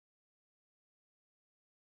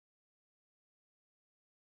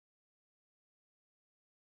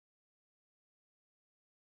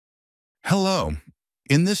Hello.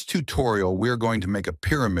 In this tutorial, we're going to make a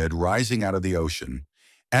pyramid rising out of the ocean.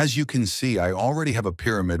 As you can see, I already have a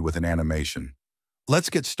pyramid with an animation.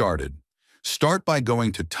 Let's get started. Start by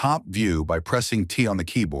going to Top View by pressing T on the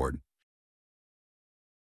keyboard.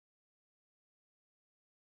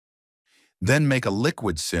 Then make a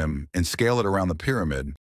liquid sim and scale it around the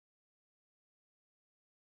pyramid.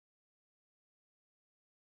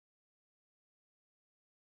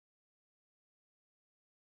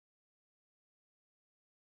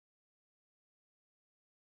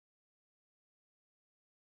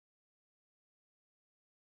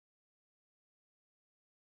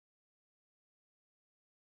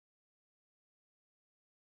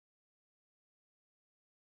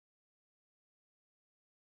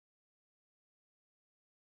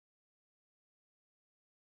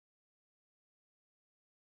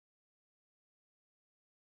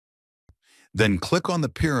 Then click on the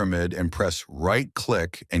pyramid and press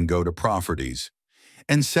right-click and go to Properties.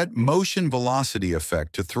 And set Motion Velocity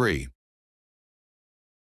Effect to 3.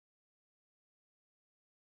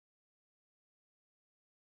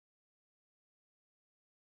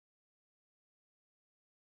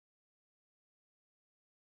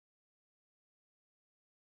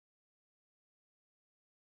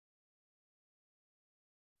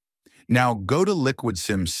 Now go to Liquid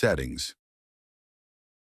Sim Settings.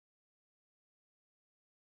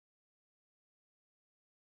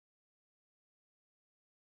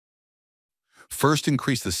 First,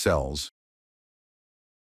 increase the cells.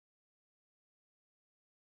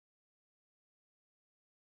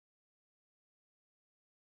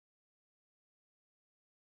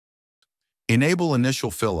 Enable Initial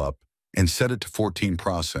Fill-Up and set it to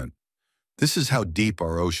 14%. This is how deep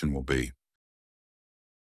our ocean will be.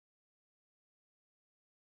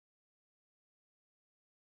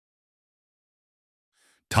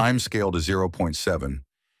 Time scale to 0.7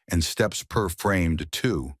 and steps per frame to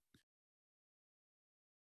 2.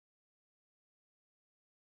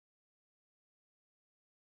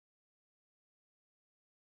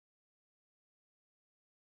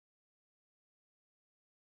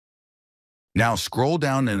 Now scroll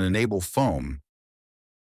down and enable foam.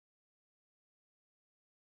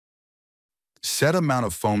 Set amount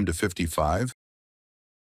of foam to 55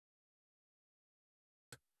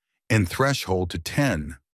 and threshold to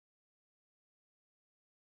 10.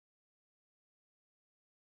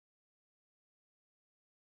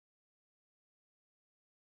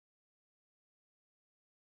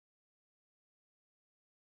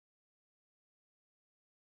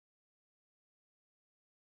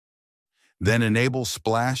 Then enable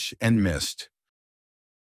splash and mist.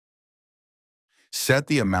 Set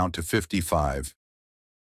the amount to 55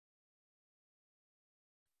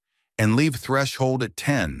 and leave threshold at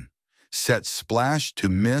 10. Set splash to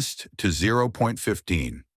mist to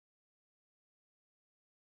 0.15.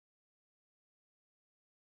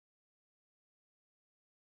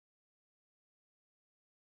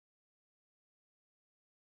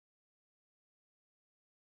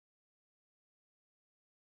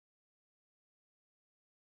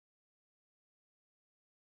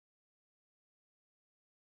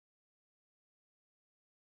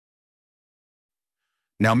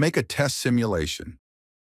 Now make a test simulation.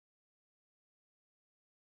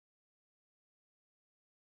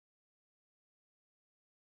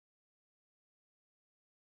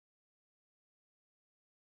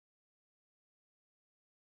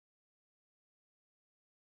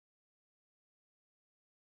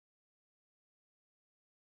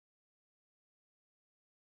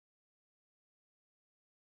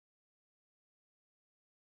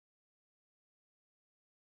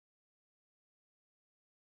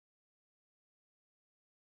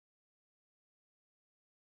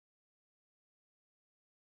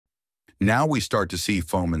 Now we start to see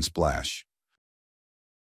foam and splash.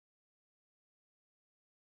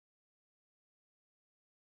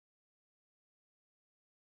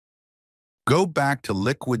 Go back to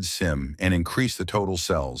Liquid Sim and increase the total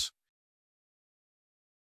cells.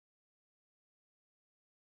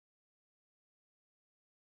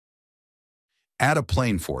 Add a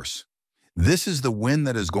plane force. This is the wind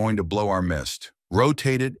that is going to blow our mist.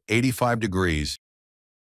 Rotate it 85 degrees.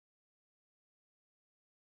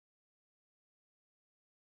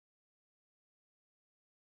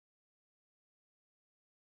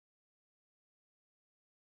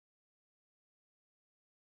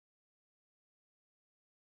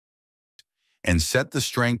 And set the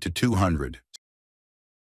strength to 200.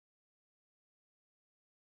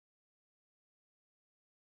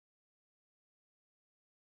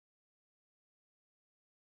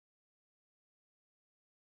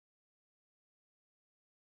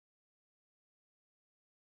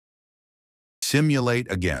 Simulate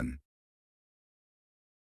again.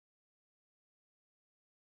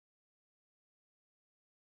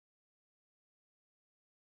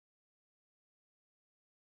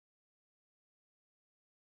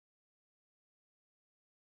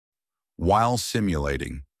 While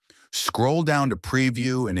simulating, scroll down to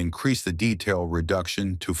Preview and increase the detail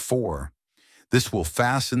reduction to 4. This will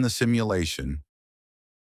fasten the simulation.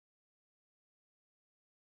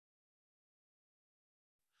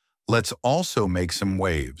 Let's also make some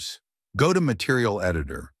waves. Go to Material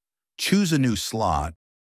Editor, choose a new slot,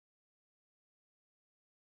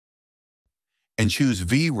 and choose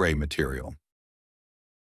V-Ray material.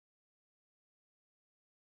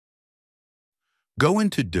 Go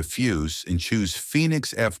into Diffuse and choose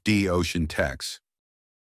Phoenix FD Ocean Text.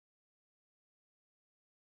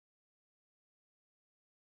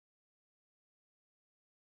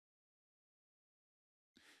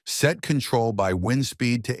 Set control by wind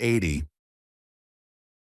speed to 80.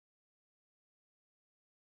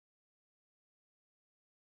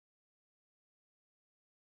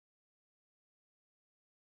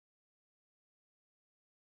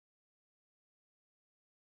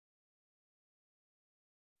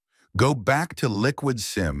 Go back to Liquid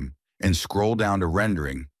Sim and scroll down to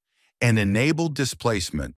Rendering and enable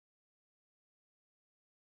Displacement.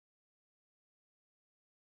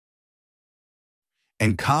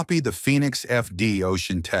 And copy the Phoenix FD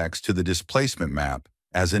Ocean text to the displacement map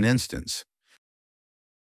as an instance.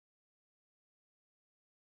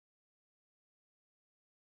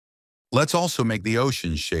 Let's also make the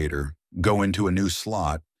ocean shader. Go into a new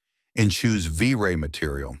slot and choose V-Ray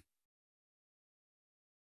material.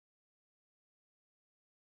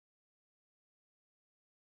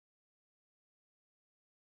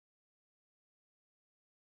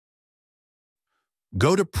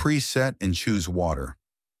 Go to Preset and choose Water.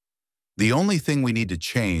 The only thing we need to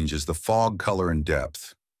change is the fog color and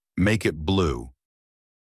depth. Make it blue.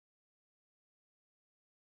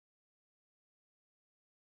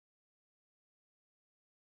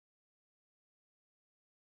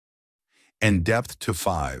 And depth to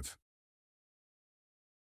 5.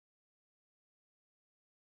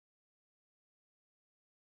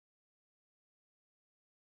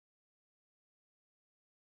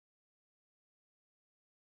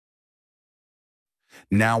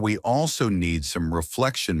 Now we also need some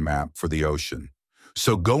reflection map for the ocean.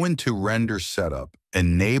 So go into Render Setup,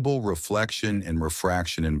 enable Reflection and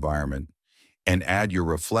Refraction Environment, and add your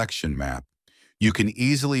reflection map. You can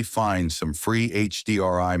easily find some free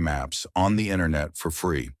HDRI maps on the internet for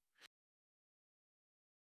free.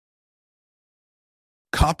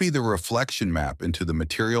 Copy the reflection map into the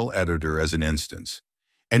Material Editor as an instance,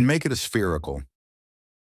 and make it a spherical.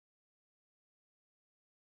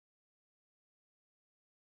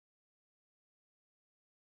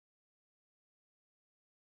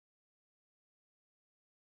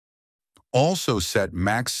 Also set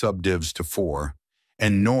max subdivs to 4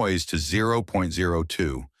 and noise to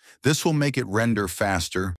 0.02. This will make it render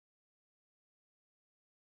faster.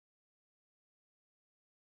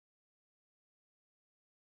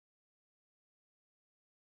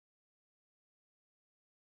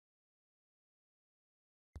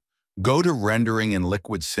 Go to Rendering in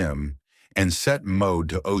Liquid Sim and set mode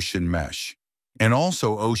to Ocean Mesh, and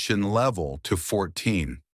also Ocean Level to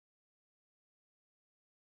 14.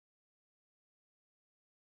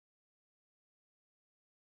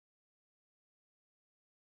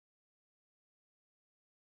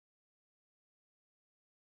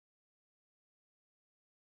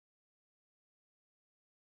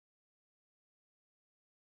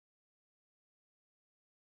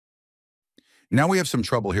 Now we have some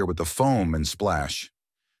trouble here with the foam and splash.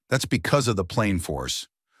 That's because of the plane force.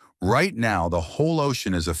 Right now, the whole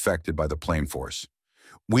ocean is affected by the plane force.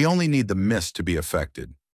 We only need the mist to be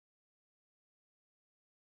affected.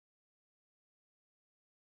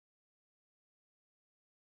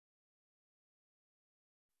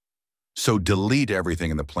 So delete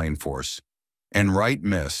everything in the plane force and write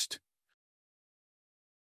mist.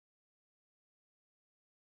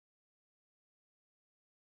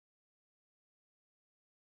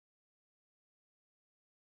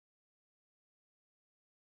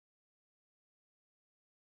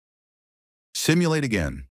 Simulate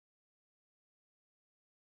again.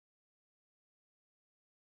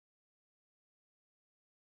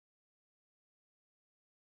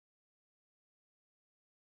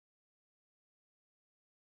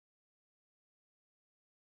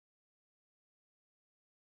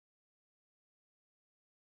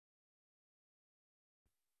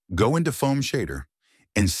 Go into Foam Shader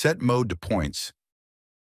and set mode to points.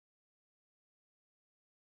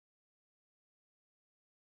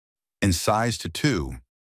 and size to 2,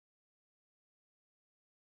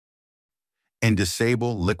 and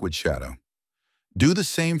disable liquid shadow. Do the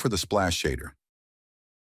same for the splash shader.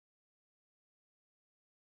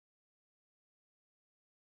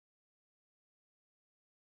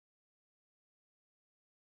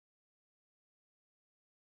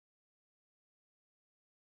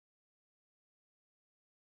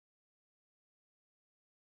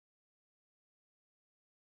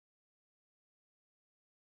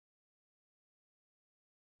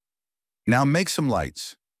 Now make some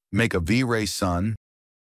lights. Make a V-ray sun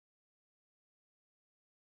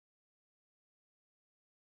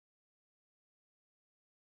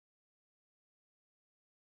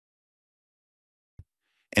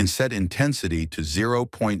and set intensity to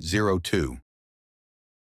 0.02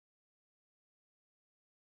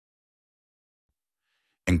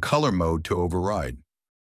 and color mode to override.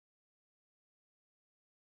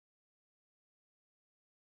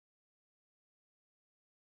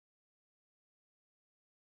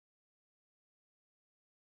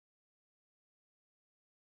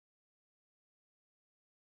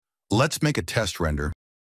 Let's make a test render.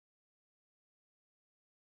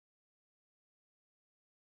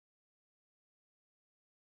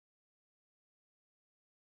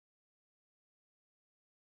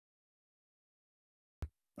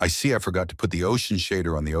 I see I forgot to put the ocean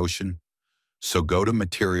shader on the ocean, so go to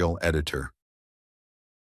Material Editor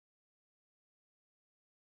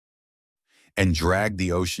and drag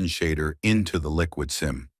the ocean shader into the liquid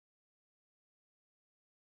sim.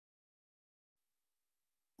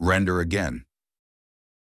 Render again.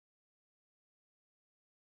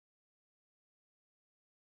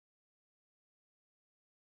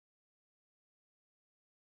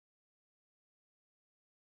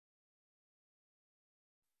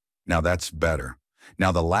 Now that's better.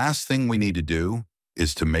 Now the last thing we need to do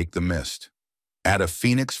is to make the mist. Add a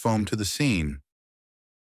Phoenix foam to the scene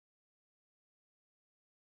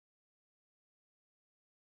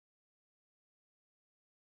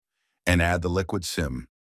and add the liquid sim.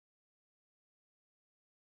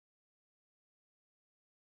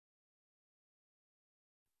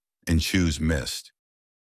 And choose Mist.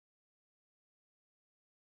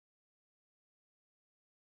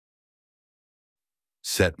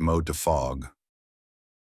 Set mode to fog.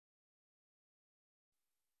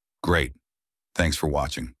 Great. Thanks for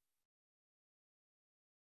watching.